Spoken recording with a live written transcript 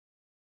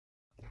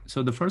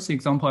So the first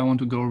example I want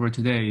to go over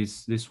today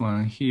is this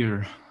one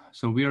here.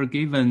 So we are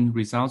given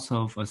results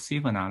of a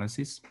sieve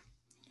analysis.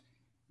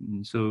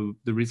 So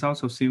the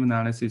results of sieve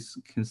analysis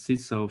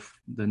consists of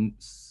the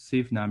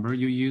sieve number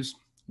you use,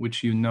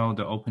 which you know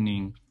the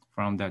opening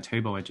from that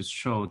table I just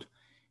showed,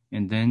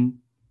 and then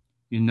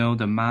you know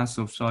the mass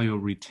of soil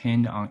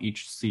retained on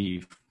each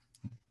sieve.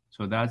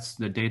 So that's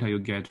the data you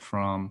get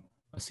from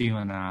a sieve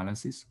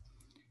analysis.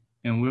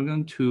 And we're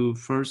going to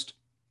first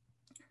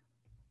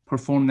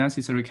perform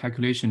necessary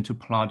calculation to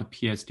plot the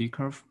PSD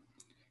curve.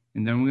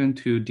 And then we're going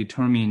to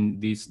determine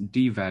these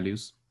D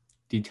values,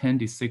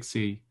 D10,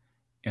 D60,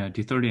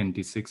 D30, and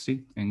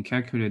D60, and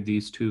calculate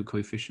these two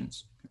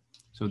coefficients.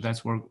 So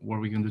that's what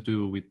we're going to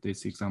do with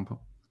this example.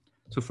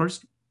 So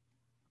first,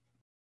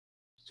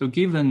 so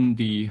given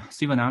the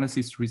sieve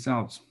analysis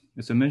results,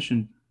 as I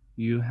mentioned,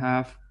 you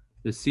have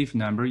the sieve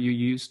number you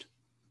used,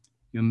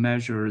 you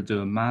measure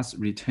the mass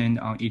retained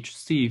on each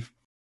sieve,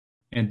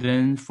 and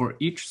then for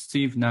each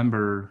sieve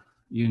number,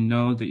 you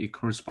know the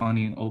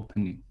corresponding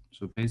opening.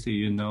 So basically,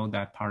 you know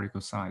that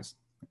particle size.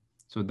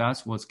 So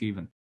that's what's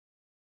given.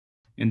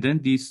 And then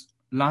these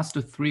last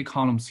three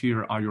columns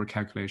here are your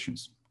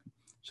calculations.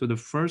 So the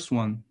first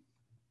one,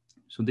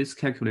 so this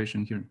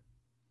calculation here,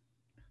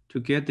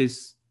 to get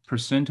this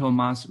percentile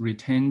mass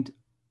retained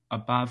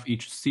above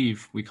each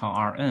sieve, we call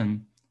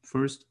Rn.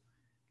 First,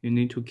 you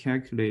need to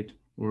calculate,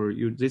 or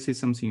this is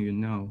something you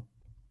know.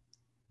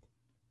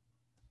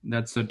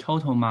 That's the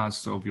total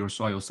mass of your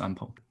soil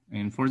sample.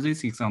 And for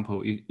this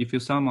example, if you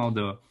sum out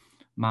the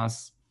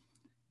mass,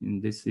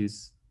 and this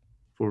is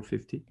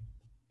 450.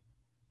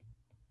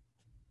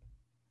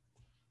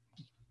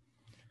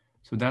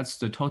 So that's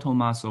the total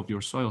mass of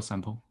your soil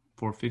sample,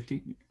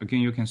 450.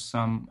 Again, you can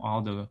sum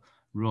all the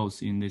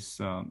rows in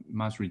this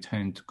mass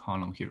retained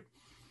column here.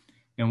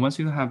 And once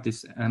you have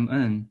this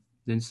Mn,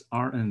 this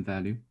Rn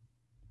value,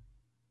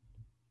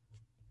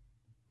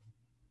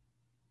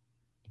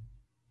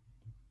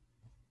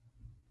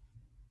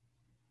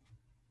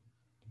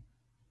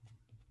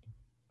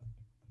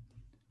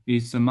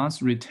 is the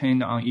mass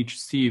retained on each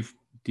sieve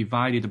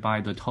divided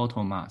by the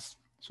total mass.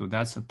 So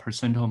that's a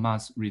percentile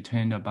mass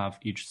retained above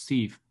each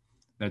sieve.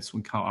 That's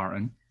what we call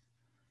Rn.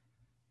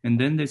 And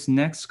then this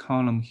next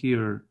column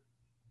here,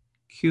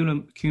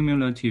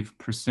 cumulative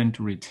percent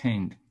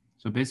retained.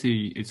 So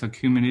basically, it's a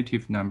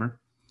cumulative number.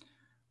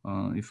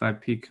 If I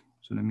pick,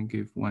 so let me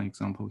give one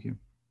example here.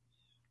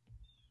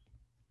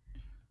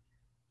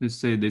 Let's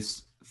say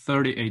this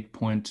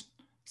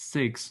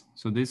 38.6.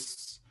 So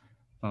this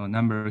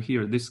number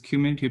here, this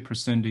cumulative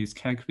percent is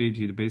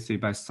calculated basically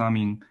by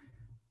summing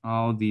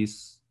all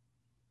these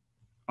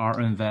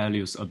Rn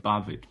values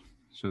above it.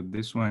 So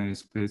this one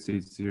is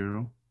basically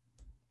 0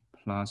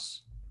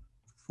 plus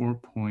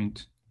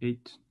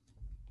 4.8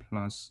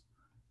 plus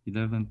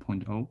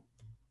 11.0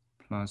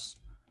 plus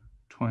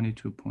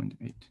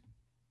 22.8.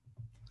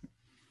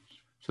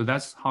 So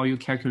that's how you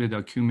calculate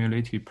the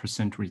cumulative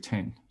percent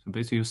retained. So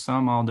basically you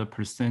sum all the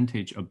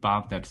percentage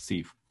above that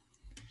sieve.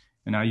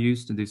 And I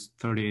used this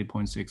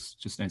 38.6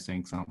 just as an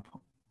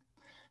example.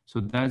 So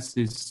that's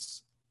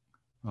this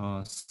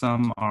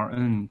sum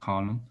Rn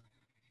column.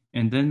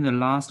 And then the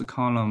last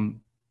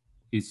column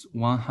is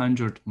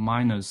 100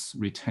 minus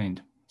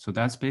retained. So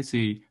that's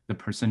basically the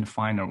percent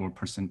final or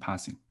percent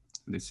passing.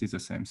 This is the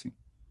same thing.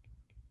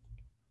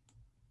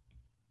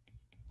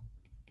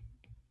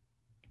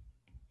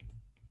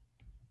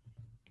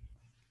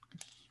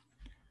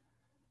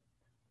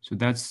 So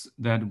that's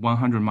that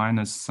 100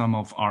 minus sum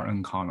of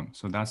Rn column.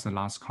 So that's the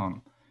last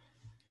column.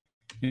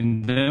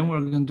 And then we're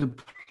going to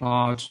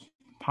plot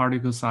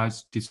particle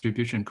size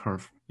distribution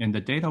curve. And the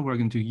data we're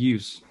going to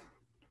use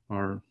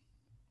are,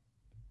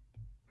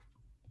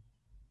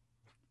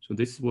 so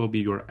this will be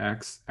your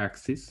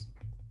x-axis,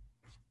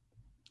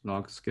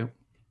 log scale.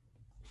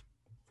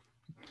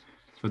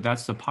 So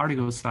that's the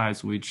particle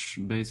size, which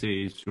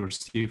basically is your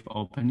sieve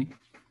opening.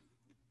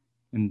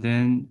 And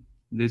then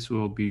this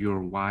will be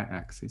your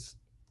y-axis.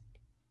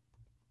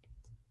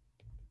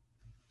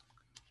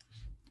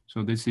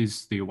 So this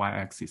is the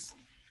y-axis,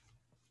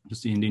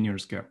 just in linear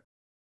scale.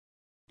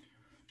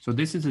 So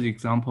this is the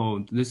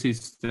example, this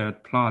is the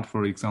plot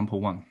for example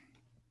 1.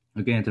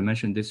 Again, as I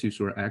mentioned, this is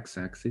your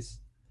x-axis,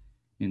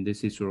 and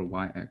this is your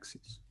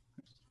y-axis.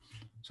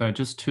 So I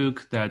just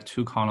took that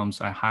two columns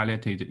I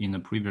highlighted in the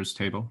previous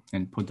table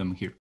and put them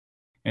here.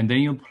 And then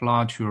you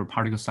plot your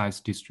particle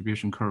size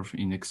distribution curve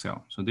in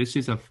Excel. So this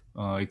is a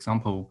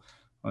example,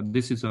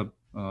 this is a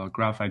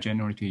graph I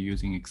generated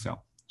using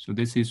Excel. So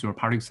this is your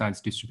particle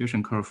size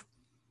distribution curve,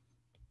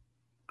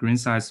 grain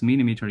size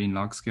millimeter in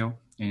log scale,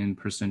 and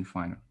percent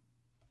final.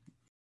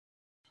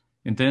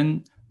 And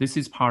then this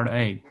is part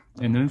A.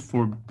 And then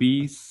for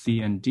B, C,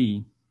 and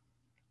D.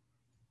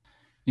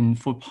 And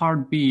for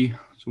part B,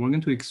 so we're going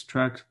to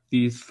extract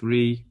these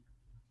three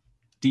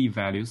D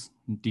values,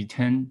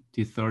 D10,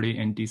 D30,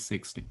 and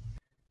D60.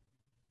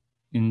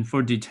 And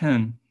for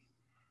D10,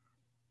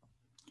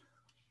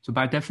 so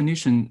by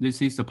definition,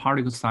 this is the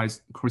particle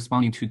size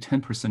corresponding to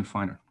 10%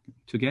 finer.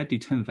 To get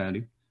D10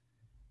 value,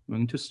 We're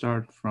going to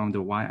start from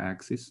the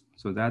y-axis.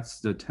 So that's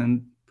the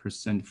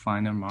 10%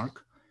 final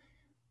mark.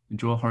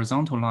 Draw a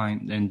horizontal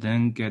line and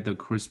then get the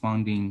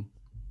corresponding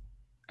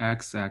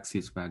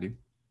x-axis value.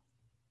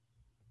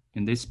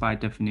 And this by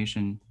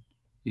definition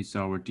is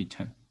our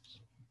D10.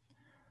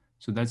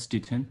 So that's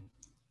D10.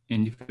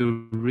 And if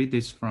you read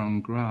this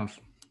from graph,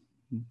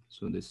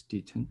 so this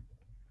D10.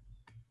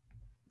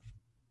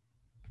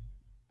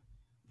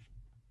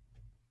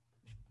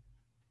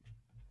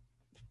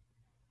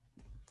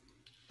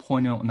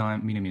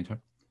 0.09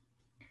 millimeter.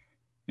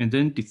 And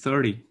then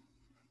D30.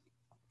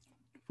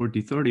 For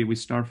D30, we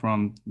start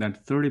from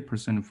that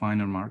 30%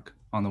 final mark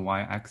on the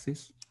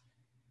y-axis.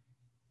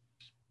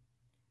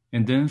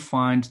 And then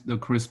find the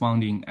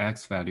corresponding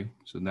x value.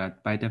 So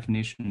that by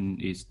definition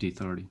is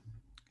D30.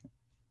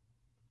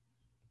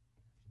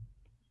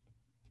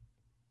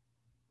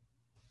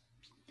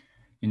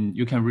 And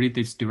you can read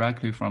this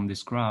directly from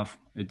this graph.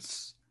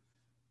 It's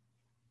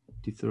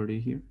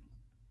D30 here.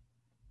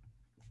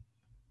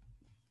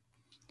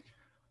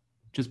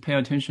 Just pay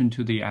attention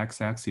to the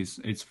x-axis.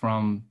 It's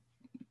from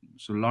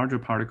so larger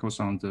particles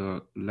on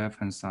the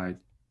left-hand side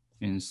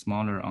and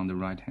smaller on the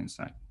right-hand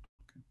side.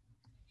 Okay.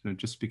 So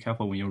just be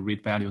careful when you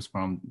read values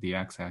from the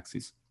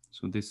x-axis.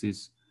 So this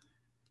is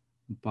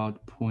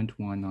about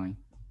 0.19.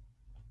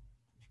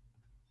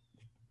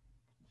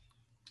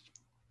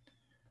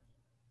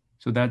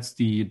 So that's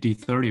the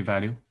D30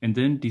 value. And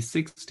then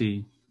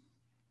D60,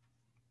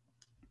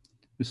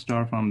 we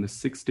start from the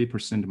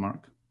 60%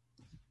 mark.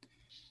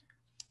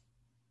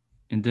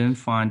 And then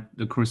find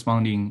the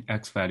corresponding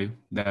x value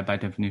that by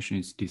definition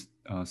is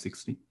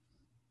D60.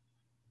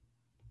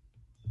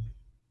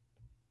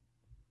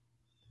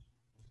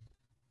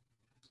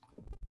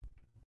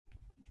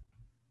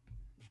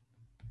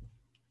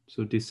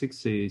 So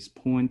D60 is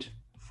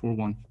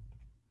 0.41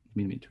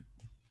 millimeter.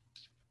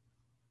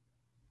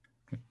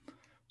 Okay.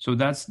 So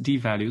that's D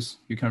values.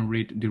 You can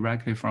read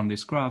directly from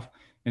this graph.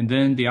 And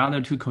then the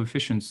other two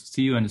coefficients,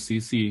 CU and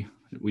CC,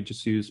 we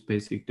just use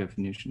basic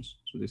definitions.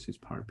 So this is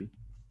part B.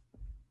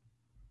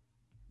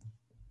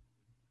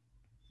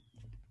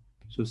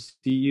 So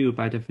CU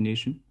by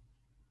definition,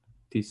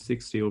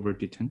 D60 over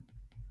D10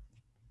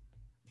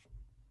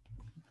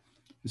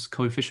 is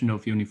coefficient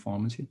of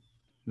uniformity.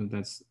 So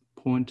that's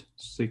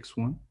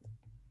 0.61,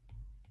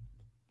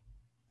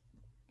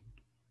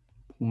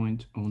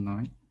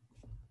 0.09,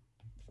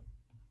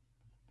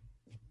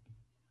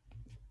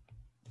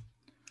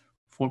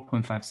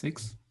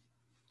 4.56,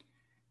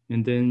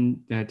 and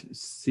then that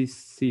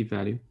CC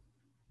value,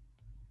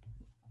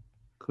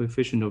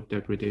 coefficient of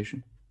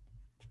degradation.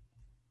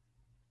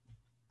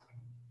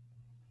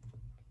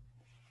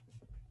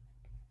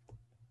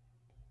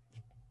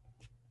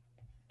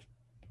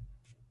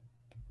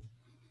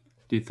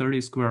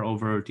 D30 square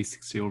over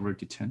D60 over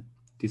D10,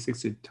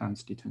 D60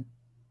 times D10.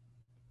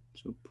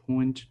 So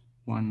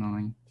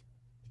 0.19.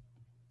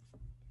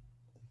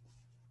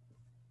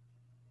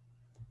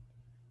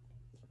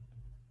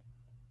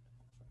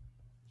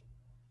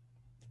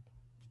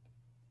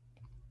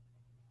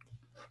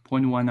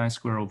 .19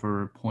 square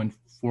over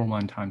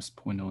 0.41 times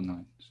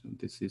 0.09. So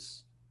this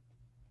is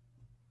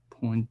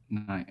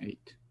 0.98.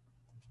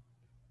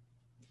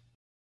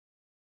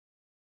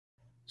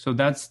 So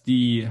that's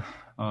the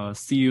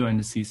CU and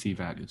CC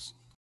values.